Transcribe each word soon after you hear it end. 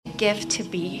gift to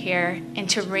be here and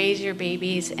to raise your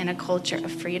babies in a culture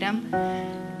of freedom.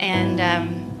 And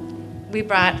we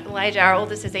brought Elijah, our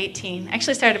oldest is 18.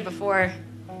 Actually started before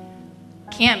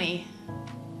Cammie.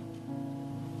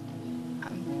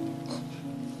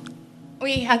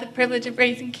 We had the privilege of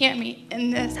raising Cammie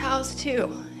in this house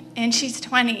too. And she's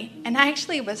 20. And I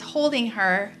actually was holding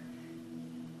her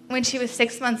when she was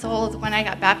 6 months old when I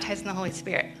got baptized in the Holy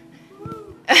Spirit.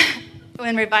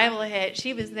 When revival hit,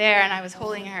 she was there and I was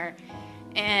holding her.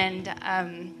 And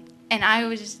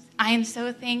I am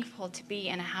so thankful to be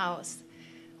in a house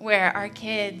where our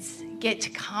kids get to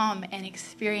come and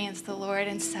experience the Lord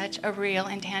in such a real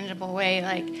and tangible way.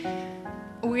 Like,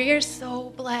 we're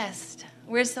so blessed.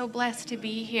 We're so blessed to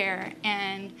be here.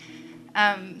 And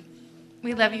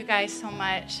we love you guys so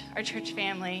much, our church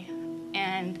family.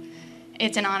 And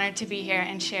it's an honor to be here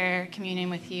and share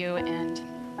communion with you.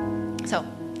 And so,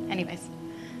 anyways,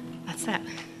 that's that.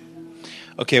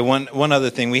 Okay, one other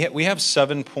thing. We have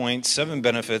 7 points, 7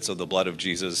 benefits of the blood of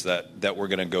Jesus that we're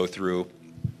going to go through.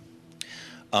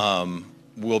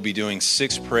 We'll be doing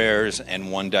 6 prayers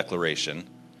and 1 declaration.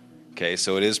 Okay,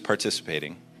 so it is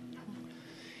participating.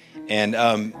 And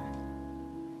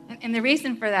the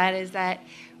reason for that is that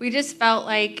we just felt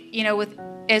like,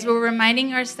 as we're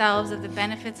reminding ourselves of the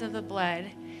benefits of the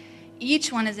blood,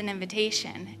 each one is an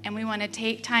invitation, and we want to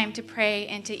take time to pray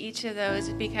into each of those,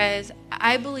 because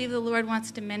I believe the Lord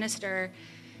wants to minister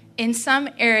in some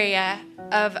area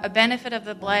of a benefit of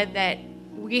the blood that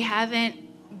we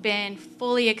haven't been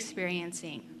fully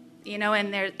experiencing,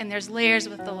 and there's layers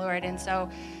with the Lord. And so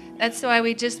that's why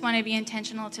we just want to be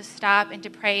intentional to stop and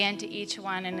to pray into each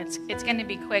one. And it's going to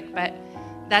be quick, but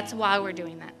that's why we're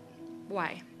doing that.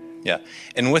 Why? Yeah,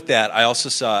 and with that, I also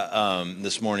saw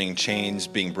this morning chains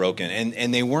being broken,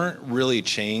 and they weren't really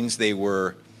chains. They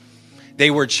were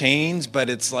chains, but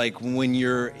it's like when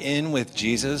you're in with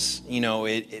Jesus,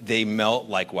 they melt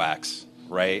like wax,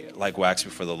 right? Like wax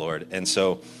before the Lord. And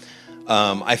so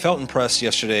I felt impressed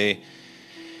yesterday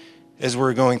as we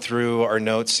were going through our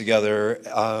notes together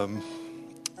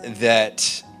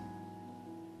that,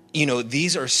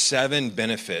 these are 7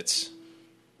 benefits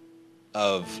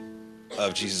of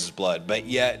Jesus' blood, but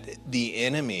yet the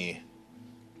enemy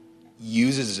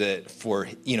uses it for,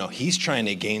 he's trying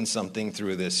to gain something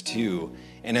through this too.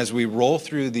 And as we roll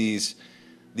through these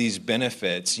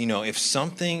benefits, if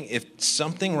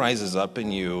something rises up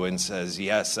in you and says,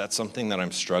 yes, that's something that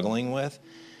I'm struggling with,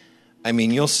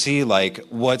 you'll see like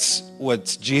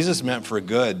what's Jesus meant for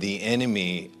good, the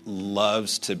enemy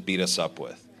loves to beat us up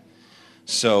with.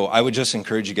 So I would just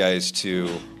encourage you guys to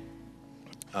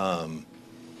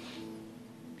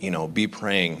be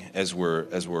praying as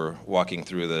we're walking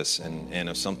through this, and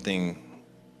if something,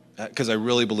 because I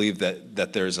really believe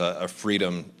that there's a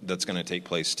freedom that's going to take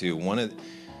place too.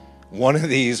 One of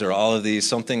these or all of these,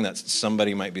 something that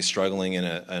somebody might be struggling in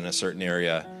a certain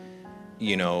area,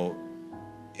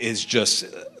 is just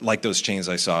like those chains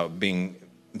I saw being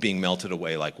melted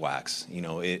away like wax.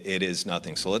 It is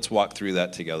nothing. So let's walk through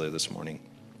that together this morning.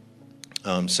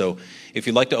 So if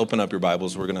you'd like to open up your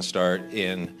Bibles, we're going to start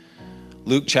in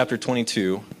Luke chapter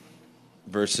 22,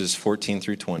 verses 14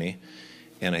 through 20,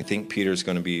 and I think Peter's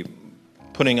going to be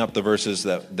putting up the verses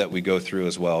that we go through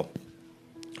as well.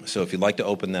 So if you'd like to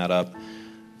open that up,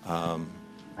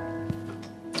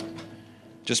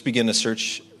 just begin to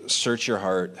search your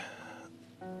heart.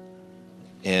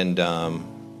 And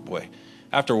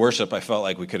after worship, I felt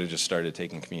like we could have just started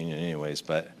taking communion anyways,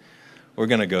 but we're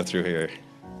going to go through here,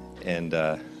 and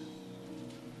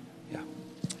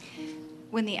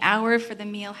When the hour for the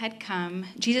meal had come,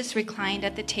 Jesus reclined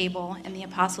at the table and the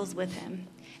apostles with him.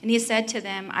 And he said to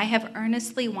them, I have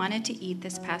earnestly wanted to eat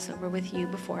this Passover with you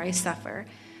before I suffer.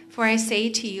 For I say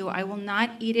to you, I will not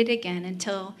eat it again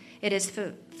until it is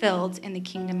fulfilled in the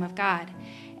kingdom of God.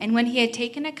 And when he had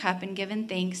taken a cup and given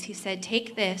thanks, he said,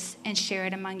 take this and share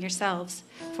it among yourselves.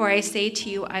 For I say to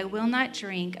you, I will not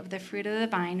drink of the fruit of the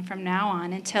vine from now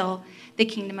on until the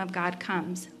kingdom of God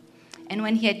comes. And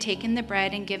when he had taken the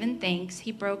bread and given thanks,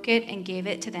 he broke it and gave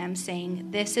it to them,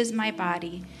 saying, this is my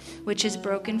body, which is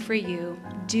broken for you.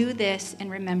 Do this in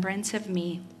remembrance of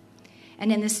me.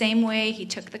 And in the same way, he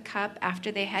took the cup after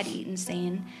they had eaten,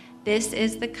 saying, this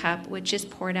is the cup which is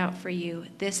poured out for you.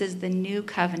 This is the new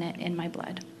covenant in my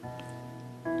blood.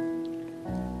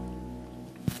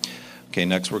 Okay,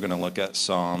 next we're going to look at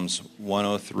Psalms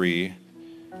 103,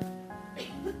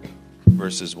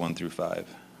 verses 1 through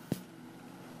 5.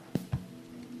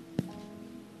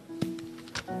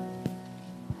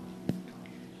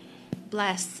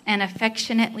 Bless and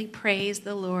affectionately praise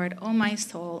the Lord, O my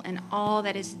soul, and all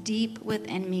that is deep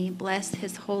within me. Bless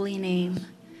his holy name.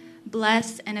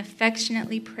 Bless and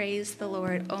affectionately praise the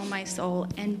Lord, O my soul,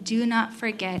 and do not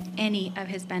forget any of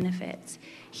his benefits.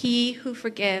 He who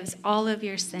forgives all of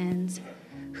your sins,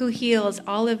 who heals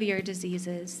all of your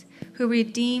diseases, who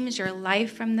redeems your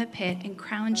life from the pit and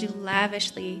crowns you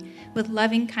lavishly with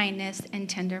loving kindness and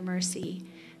tender mercy,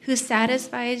 who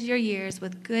satisfies your years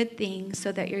with good things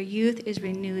so that your youth is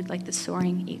renewed like the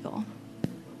soaring eagle.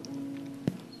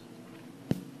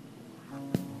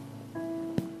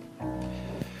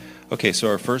 Okay, so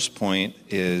our first point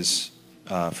is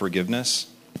forgiveness.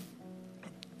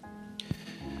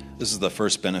 This is the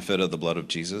first benefit of the blood of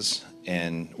Jesus,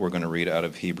 and we're going to read out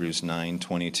of Hebrews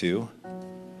 9:22.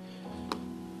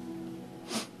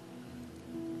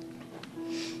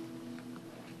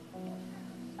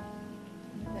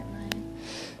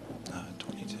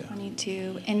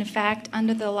 In fact,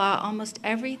 under the law, almost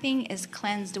everything is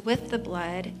cleansed with the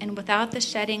blood, and without the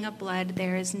shedding of blood,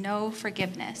 there is no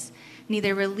forgiveness,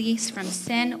 neither release from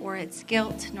sin or its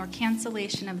guilt, nor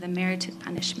cancellation of the merited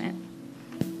punishment.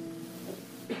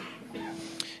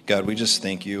 God, we just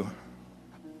thank you,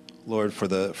 Lord, for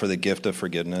the gift of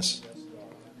forgiveness.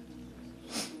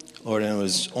 Lord, and it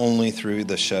was only through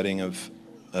the shedding of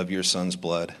your Son's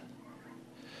blood.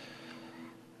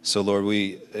 So, Lord,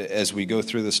 as we go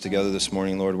through this together this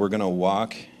morning, Lord, we're going to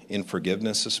walk in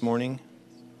forgiveness this morning.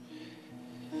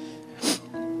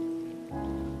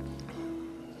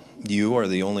 You are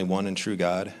the only one and true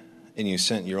God, and you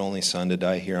sent your only Son to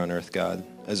die here on earth, God,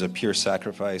 as a pure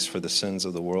sacrifice for the sins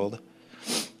of the world.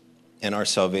 And our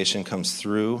salvation comes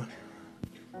through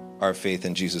our faith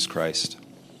in Jesus Christ.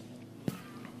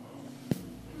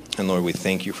 And Lord, we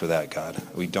thank you for that, God.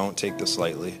 We don't take this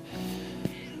lightly.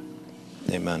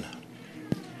 Amen.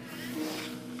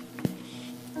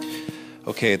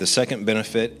 Okay, the second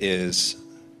benefit is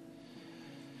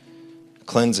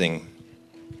cleansing.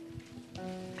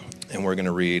 And we're going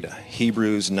to read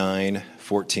Hebrews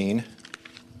 9:14.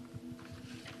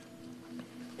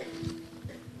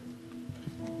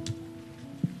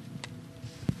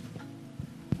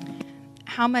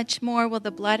 How much more will the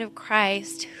blood of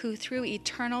Christ, who through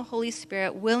eternal Holy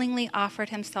Spirit willingly offered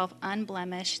himself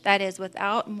unblemished, that is,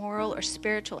 without moral or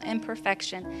spiritual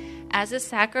imperfection, as a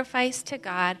sacrifice to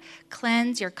God,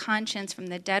 cleanse your conscience from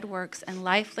the dead works and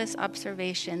lifeless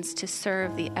observations to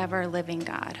serve the ever-living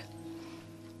God?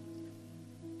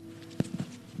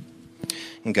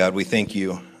 And God, we thank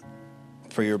you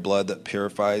for your blood that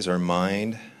purifies our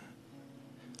mind,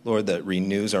 Lord, that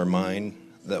renews our mind,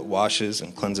 that washes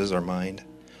and cleanses our mind.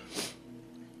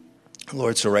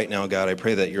 Lord, so right now, God, I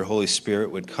pray that your Holy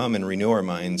Spirit would come and renew our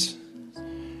minds,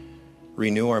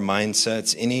 renew our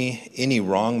mindsets, any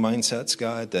wrong mindsets,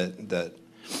 God, that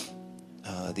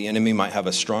the enemy might have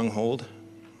a stronghold.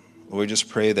 We just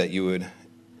pray that you would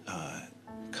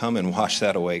come and wash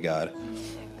that away, God.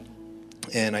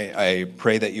 And I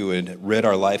pray that you would rid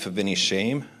our life of any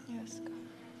shame. Yes, God.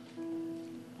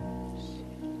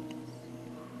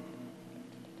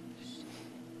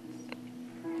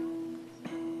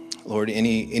 Lord,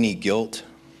 any guilt,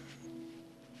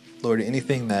 Lord,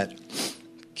 anything that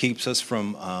keeps us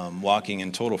from walking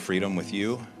in total freedom with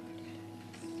you.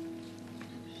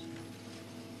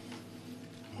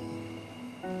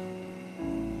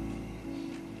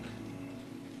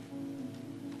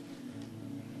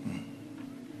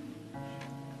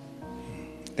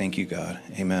 Thank you, God.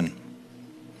 Amen.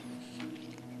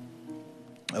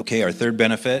 Okay, our third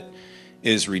benefit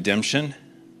is redemption.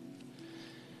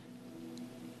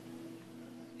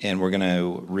 And we're going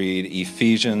to read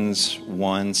Ephesians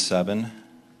 1:7.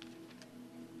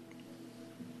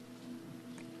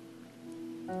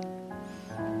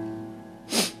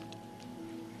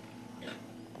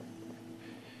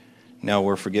 Now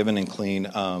we're forgiven and clean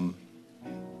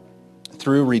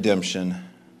through redemption,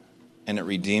 and it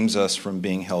redeems us from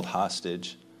being held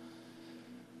hostage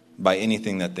by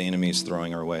anything that the enemy is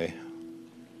throwing our way.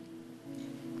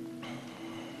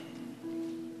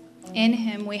 In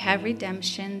him we have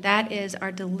redemption, that is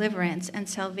our deliverance and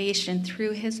salvation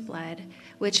through his blood,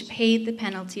 which paid the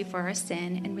penalty for our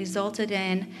sin and resulted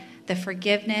in the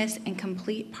forgiveness and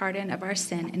complete pardon of our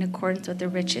sin in accordance with the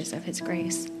riches of his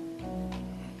grace.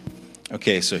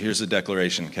 Okay, so here's the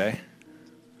declaration, okay?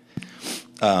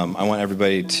 I want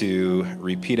everybody to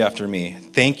repeat after me.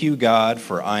 Thank you, God,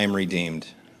 for I am redeemed.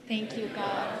 Thank you,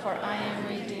 God, for I am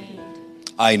redeemed.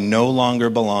 I no longer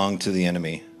belong to the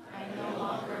enemy.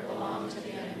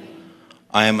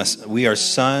 We are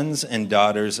sons and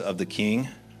daughters of the King.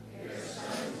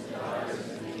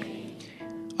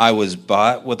 I was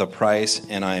bought with a price,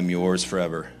 and I am yours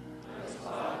forever.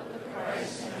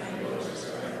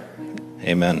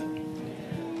 Amen.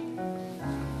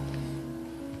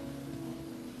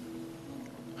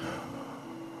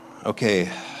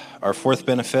 Okay, our fourth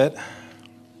benefit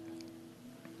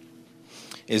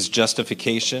is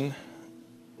justification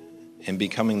and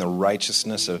becoming the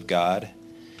righteousness of God.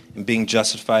 And being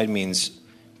justified means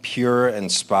pure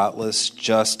and spotless,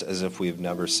 just as if we've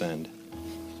never sinned.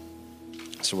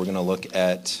 So we're going to look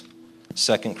at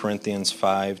 2 Corinthians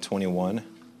 5:21.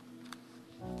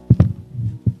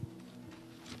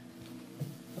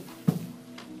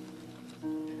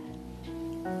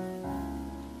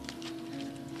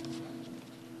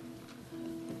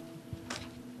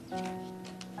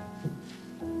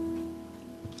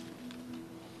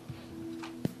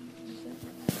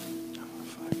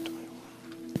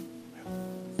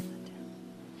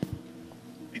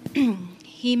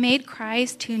 He made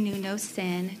Christ, who knew no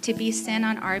sin, to be sin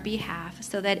on our behalf,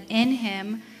 so that in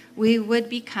him we would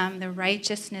become the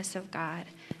righteousness of God.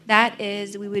 That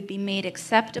is, we would be made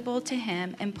acceptable to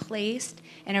him and placed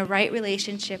in a right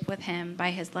relationship with him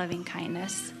by his loving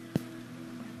kindness.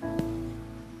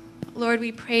 Lord,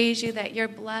 we praise you that your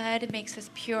blood makes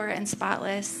us pure and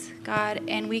spotless, God,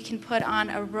 and we can put on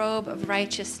a robe of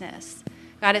righteousness.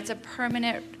 God, it's a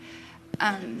permanent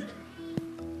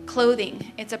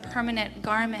clothing. It's a permanent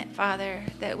garment, Father,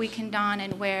 that we can don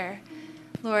and wear,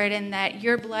 Lord, and that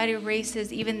your blood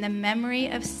erases even the memory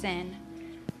of sin.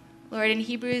 Lord, in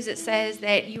Hebrews it says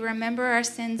that you remember our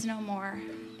sins no more.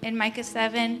 In Micah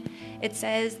 7, it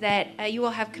says that you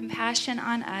will have compassion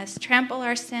on us, trample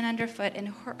our sin underfoot,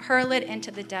 and hurl it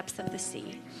into the depths of the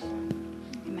sea.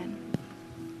 Amen.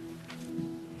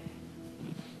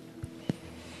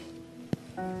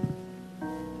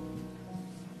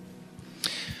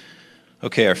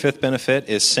 Okay, our fifth benefit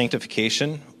is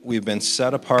sanctification. We've been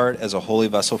set apart as a holy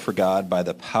vessel for God by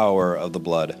the power of the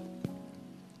blood.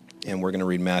 And we're going to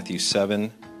read Matthew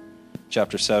 7,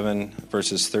 chapter 7,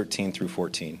 verses 13 through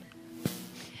 14.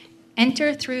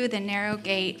 Enter through the narrow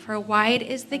gate, for wide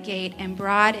is the gate, and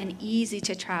broad and easy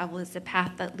to travel is the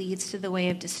path that leads to the way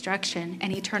of destruction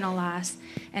and eternal loss,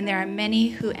 and there are many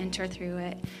who enter through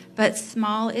it. But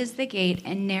small is the gate,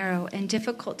 and narrow and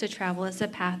difficult to travel is the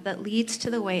path that leads to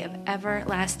the way of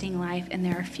everlasting life, and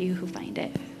there are few who find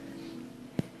it.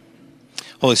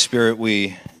 Holy Spirit,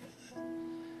 we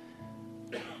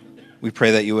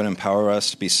pray that you would empower us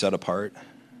to be set apart.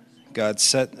 God,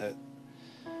 set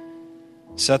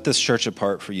this church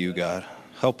apart for you, God.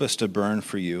 Help us to burn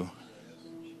for you.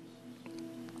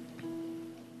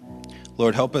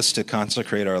 Lord, help us to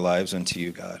consecrate our lives unto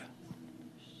you, God.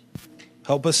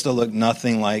 Help us to look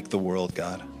nothing like the world,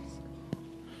 God.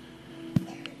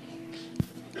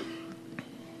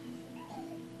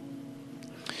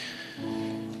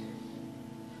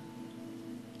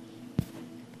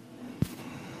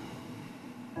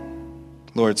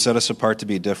 Lord, set us apart to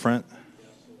be different,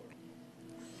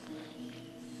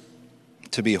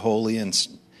 to be holy, and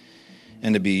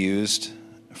to be used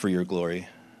for your glory.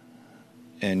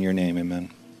 In your name, amen.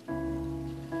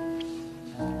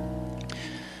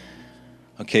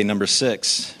 Okay, number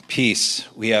 6, peace.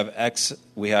 We have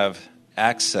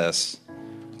access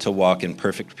to walk in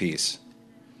perfect peace.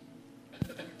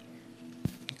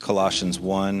 Colossians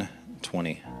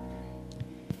 1:20.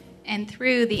 And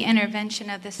through the intervention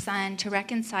of the Son, to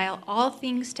reconcile all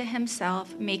things to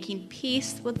himself, making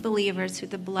peace with believers through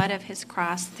the blood of his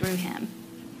cross through him.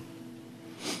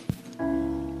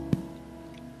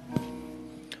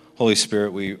 Holy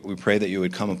Spirit, we pray that you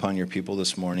would come upon your people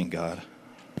this morning, God.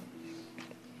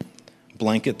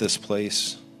 Blanket this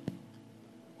place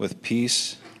with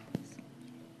peace.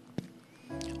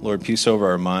 Lord, peace over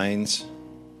our minds.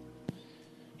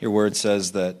 Your word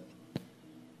says that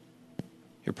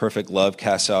your perfect love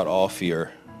casts out all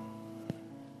fear.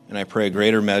 And I pray a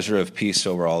greater measure of peace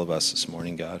over all of us this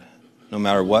morning, God. No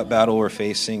matter what battle we're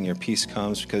facing, your peace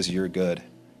comes because you're good.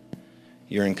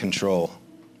 You're in control.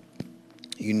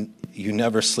 You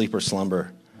never sleep or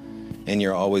slumber, and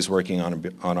you're always working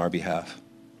on our behalf.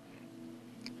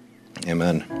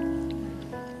 Amen.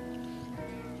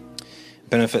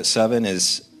 Benefit 7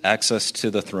 is access to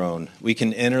the throne. We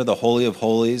can enter the Holy of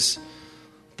Holies,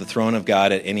 the throne of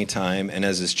God, at any time, and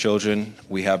as his children,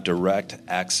 we have direct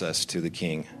access to the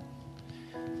King.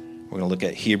 We're going to look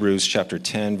at Hebrews chapter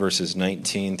 10, verses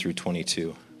 19 through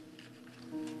 22.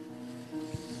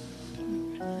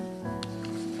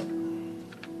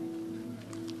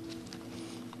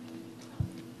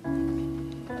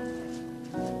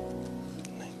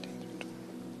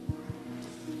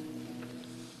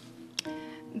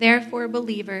 Therefore,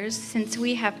 believers, since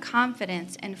we have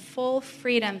confidence and full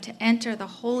freedom to enter the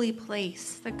holy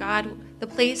place, the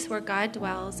place where God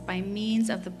dwells by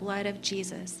means of the blood of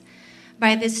Jesus,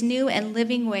 by this new and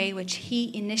living way which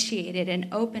he initiated and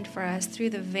opened for us through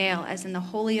the veil, as in the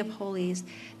Holy of Holies,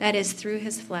 that is, through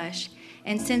his flesh.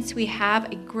 And since we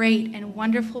have a great and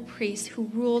wonderful priest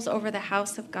who rules over the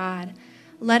house of God,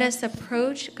 let us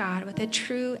approach God with a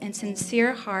true and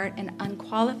sincere heart and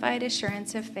unqualified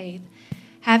assurance of faith,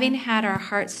 having had our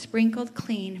hearts sprinkled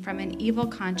clean from an evil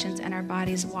conscience and our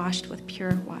bodies washed with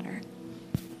pure water.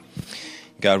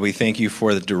 God, we thank you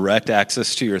for the direct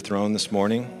access to your throne this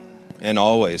morning and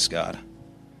always, God.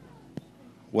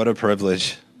 What a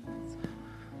privilege.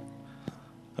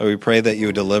 Lord, we pray that you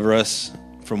would deliver us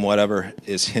from whatever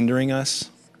is hindering us.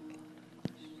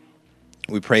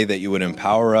 We pray that you would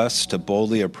empower us to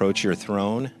boldly approach your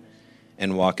throne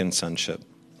and walk in sonship.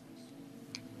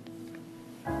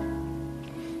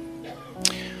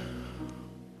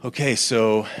 Okay,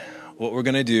 so what we're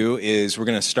going to do is we're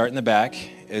going to start in the back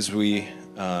as we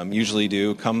usually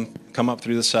do. Come up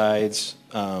through the sides,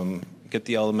 get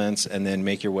the elements, and then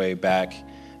make your way back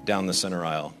down the center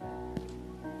aisle.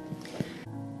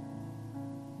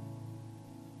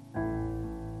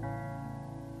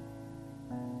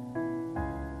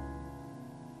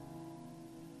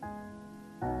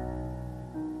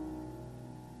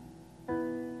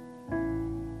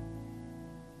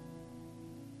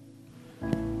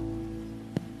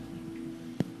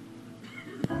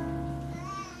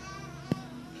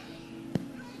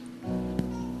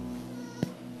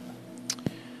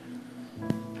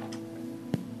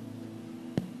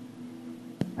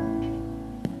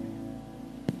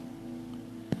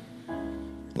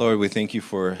 Lord, we thank you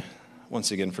for, once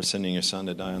again, for sending your son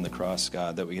to die on the cross,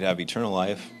 God, that we could have eternal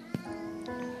life.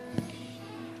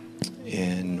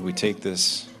 And we take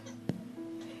this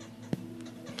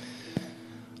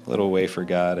little wafer,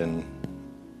 God, and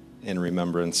in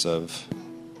remembrance of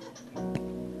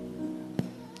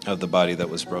the body that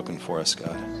was broken for us,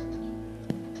 God.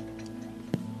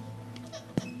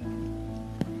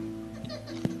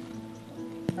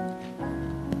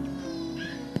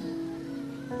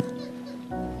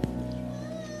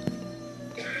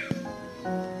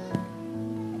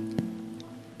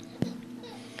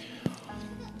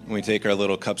 We take our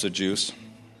little cups of juice.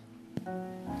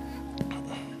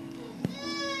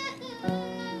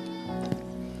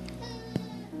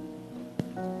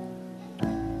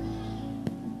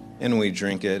 And we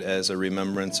drink it as a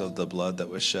remembrance of the blood that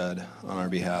was shed on our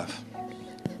behalf.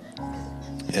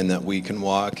 And that we can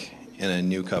walk in a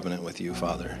new covenant with you,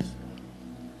 Father.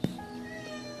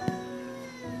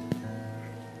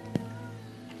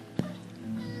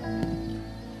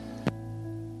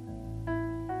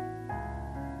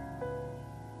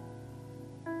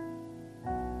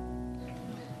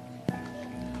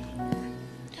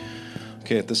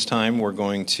 Okay, at this time, we're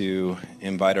going to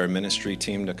invite our ministry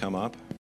team to come up.